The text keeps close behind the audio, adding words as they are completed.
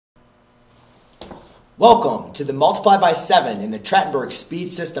Welcome to the Multiply by 7 in the Trachtenburg speed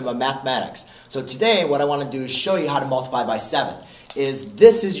system of mathematics. So today what I want to do is show you how to multiply by 7.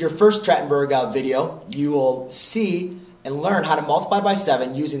 This is your first Trachtenburg video. You will see and learn how to multiply by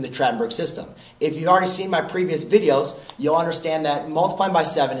 7 using the Trachtenburg system. If you've already seen my previous videos, you'll understand that multiplying by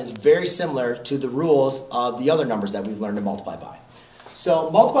 7 is very similar to the rules of the other numbers that we've learned to multiply by. So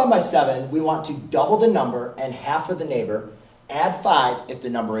multiplying by 7, we want to double the number and half of the neighbor, add 5 if the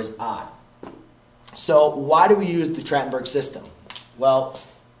number is odd. So why do we use the Trachtenburg system? Well,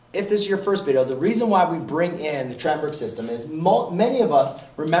 if this is your first video, the reason why we bring in the Trachtenburg system is many of us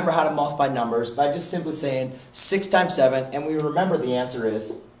remember how to multiply numbers by just simply saying 6 times 7, and we remember the answer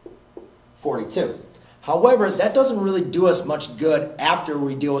is 42. However, that doesn't really do us much good after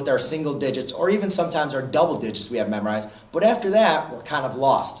we deal with our single digits or even sometimes our double digits we have memorized, but after that, we're kind of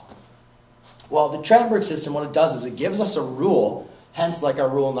lost. Well, the Trachtenburg system, what it does is it gives us a rule, hence like our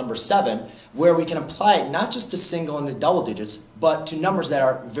rule number 7, where we can apply it not just to single and to double digits, but to numbers that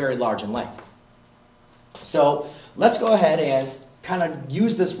are very large in length. So let's go ahead and kind of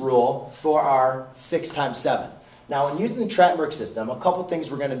use this rule for our 6 times 7. Now, when using the Trachtenburg system, a couple things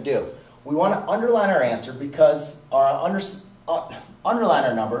we're going to do. We want to underline our answer because, or underline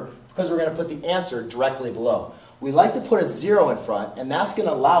our number because we're going to put the answer directly below. We like to put a 0 in front, and that's going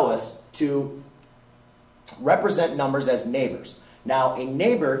to allow us to represent numbers as neighbors. Now, a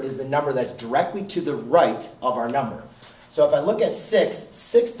neighbor is the number that's directly to the right of our number. So if I look at 6,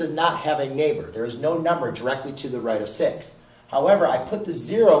 6 does not have a neighbor. There is no number directly to the right of 6. However, I put the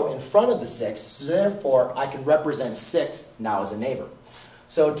 0 in front of the 6, so therefore I can represent 6 now as a neighbor.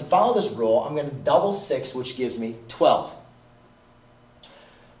 So to follow this rule, I'm going to double 6, which gives me 12.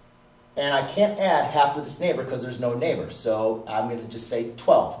 And I can't add half of this neighbor because there's no neighbor. So I'm going to just say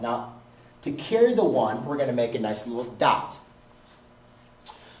 12. Now, to carry the 1, we're going to make a nice little dot.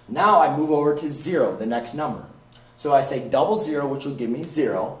 Now I move over to 0, the next number. So I say double 0, which will give me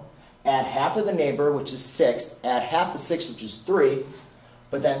 0. Add half of the neighbor, which is 6. Add half the 6, which is 3.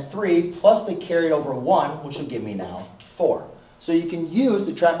 But then 3 plus the carried over 1, which will give me now 4. So you can use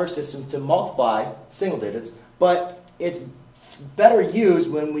the Trachtenburg system to multiply single digits, but it's better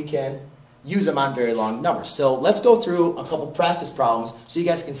used when we can use them on very long numbers. So let's go through a couple practice problems so you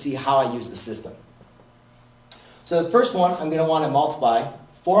guys can see how I use the system. So the first one, I'm going to want to multiply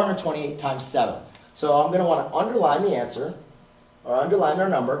 428 times 7. So I'm going to want to underline the answer, or underline our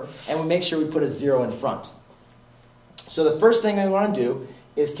number, and we make sure we put a 0 in front. So the first thing I want to do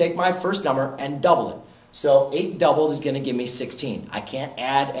is take my first number and double it. So 8 doubled is going to give me 16. I can't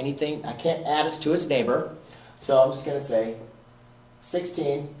add anything, I can't add it to its neighbor, so I'm just going to say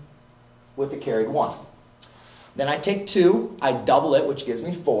 16 with the carried 1. Then I take 2, I double it, which gives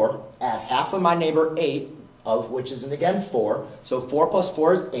me 4, add half of my neighbor 8, of which is again 4. So 4 plus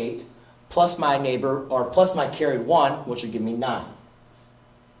 4 is 8, plus my neighbor, or plus my carried 1, which would give me 9.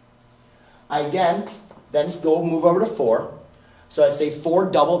 I again then move over to 4. So I say 4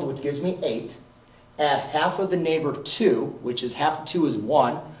 doubled, which gives me 8. Add half of the neighbor 2, which is half of 2 is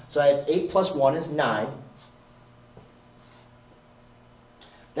 1. So I have 8 plus 1 is 9.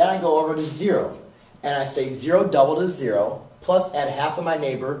 Then I go over to 0. And I say 0 doubled is 0, plus add half of my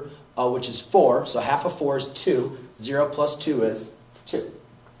neighbor, which is 4. So half of 4 is 2. 0 plus 2 is 2.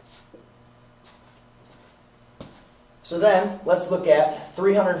 So then, let's look at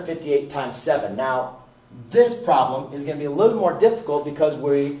 358 times 7. Now, this problem is going to be a little more difficult because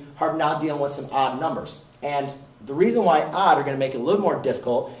we are now dealing with some odd numbers. And the reason why odd are going to make it a little more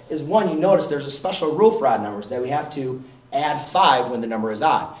difficult is, one, you notice there's a special rule for odd numbers that we have to add 5 when the number is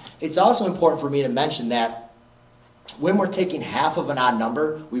odd. It's also important for me to mention that when we're taking half of an odd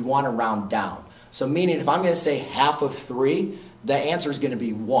number, we want to round down. So meaning if I'm going to say half of 3, the answer is going to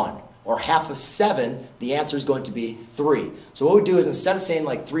be 1. Or half of 7, the answer is going to be 3. So what we do is instead of saying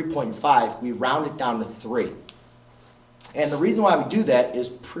like 3.5, we round it down to 3. And the reason why we do that is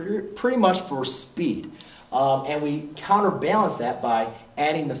pretty much for speed. And we counterbalance that by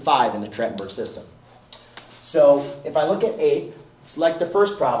adding the 5 in the Trachtenburg system. So if I look at 8, it's like the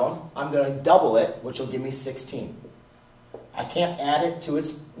first problem. I'm going to double it, which will give me 16. I can't add it to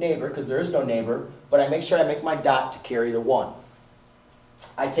its neighbor because there is no neighbor, but I make sure I make my dot to carry the 1.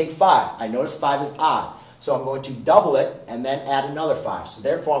 I take 5. I notice 5 is odd, so I'm going to double it and then add another 5. So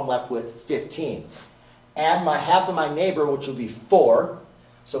therefore I'm left with 15. Add my half of my neighbor, which will be 4.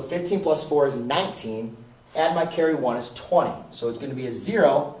 So 15 plus 4 is 19. Add my carry 1 is 20. So it's going to be a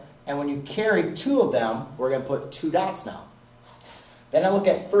 0, and when you carry 2 of them, we're going to put 2 dots now. Then I look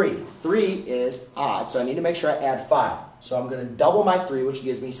at 3. 3 is odd, so I need to make sure I add 5. So I'm going to double my 3, which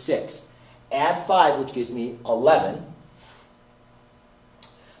gives me 6. Add 5, which gives me 11.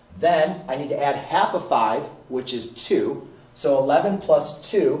 Then I need to add half of 5, which is 2. So 11 plus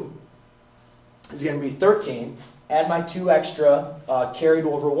 2 is going to be 13. Add my 2 extra carried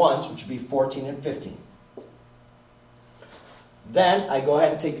over ones, which would be 14 and 15. Then I go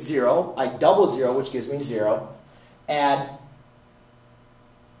ahead and take 0. I double 0, which gives me 0. Add,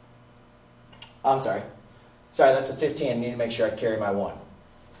 sorry, that's a 15. I need to make sure I carry my 1.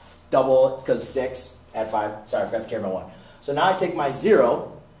 Double it, because 6, add 5. Sorry, I forgot to carry my 1. So now I take my 0.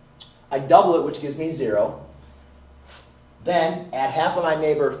 I double it, which gives me 0. Then add half of my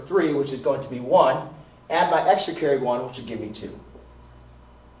neighbor 3, which is going to be 1. Add my extra carried 1, which will give me 2.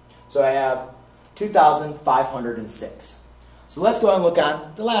 So I have 2,506. So let's go and look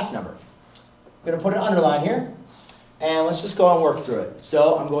on the last number. I'm going to put an underline here, and let's just go and work through it.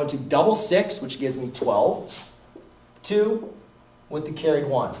 So I'm going to double 6, which gives me 12. 2 with the carried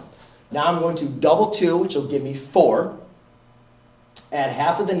 1. Now I'm going to double 2, which will give me 4. Add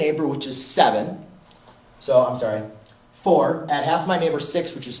half of the neighbor, which is 7. So, 4. Add half of my neighbor,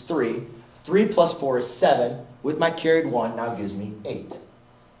 6, which is 3. 3 plus 4 is 7. With my carried 1, now gives me 8.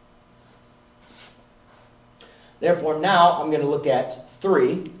 Therefore, now I'm going to look at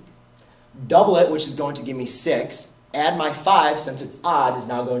 3. Double it, which is going to give me 6. Add my 5, since it's odd, is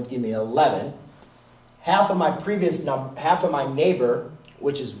now going to give me 11. Half of my previous number, half of my neighbor,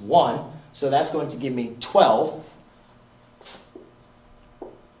 which is 1. So that's going to give me 12.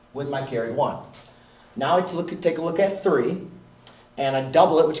 With my carried 1. Now I take a look at 3, and I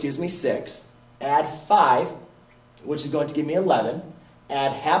double it, which gives me 6. Add 5, which is going to give me 11.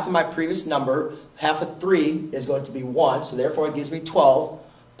 Add half of my previous number, half of 3 is going to be 1, so therefore it gives me 12,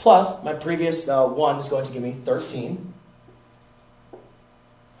 plus my previous 1 is going to give me 13.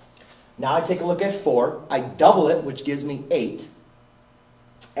 Now I take a look at 4. I double it, which gives me 8.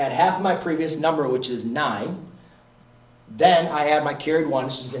 Add half of my previous number, which is 9. Then I add my carried 1,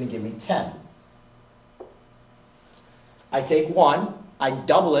 which is going to give me 10. I take 1, I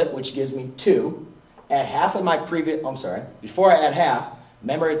double it, which gives me 2. Add half of my previous, before I add half,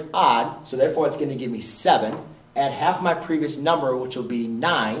 remember it's odd, so therefore it's going to give me 7. Add half of my previous number, which will be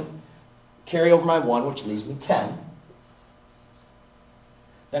 9. Carry over my 1, which leaves me 10.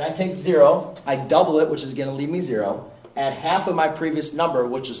 Then I take 0, I double it, which is going to leave me 0. Add half of my previous number,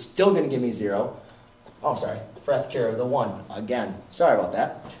 which is still going to give me 0. Forgot to carry over the 1 again. Sorry about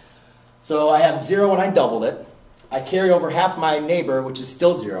that. So I have 0 when I doubled it. I carry over half my neighbor, which is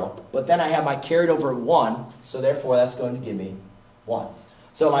still 0. But then I have my carried over 1, so therefore that's going to give me 1.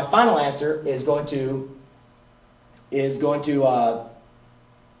 So my final answer is going to be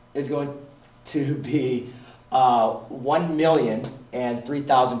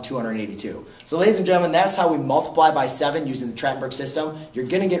 1,003,282. So ladies and gentlemen, that's how we multiply by 7 using the Trachtenburg system. You're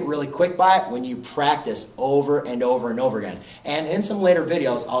going to get really quick by it when you practice over and over and over again. And in some later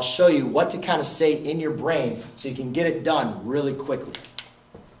videos, I'll show you what to kind of say in your brain so you can get it done really quickly.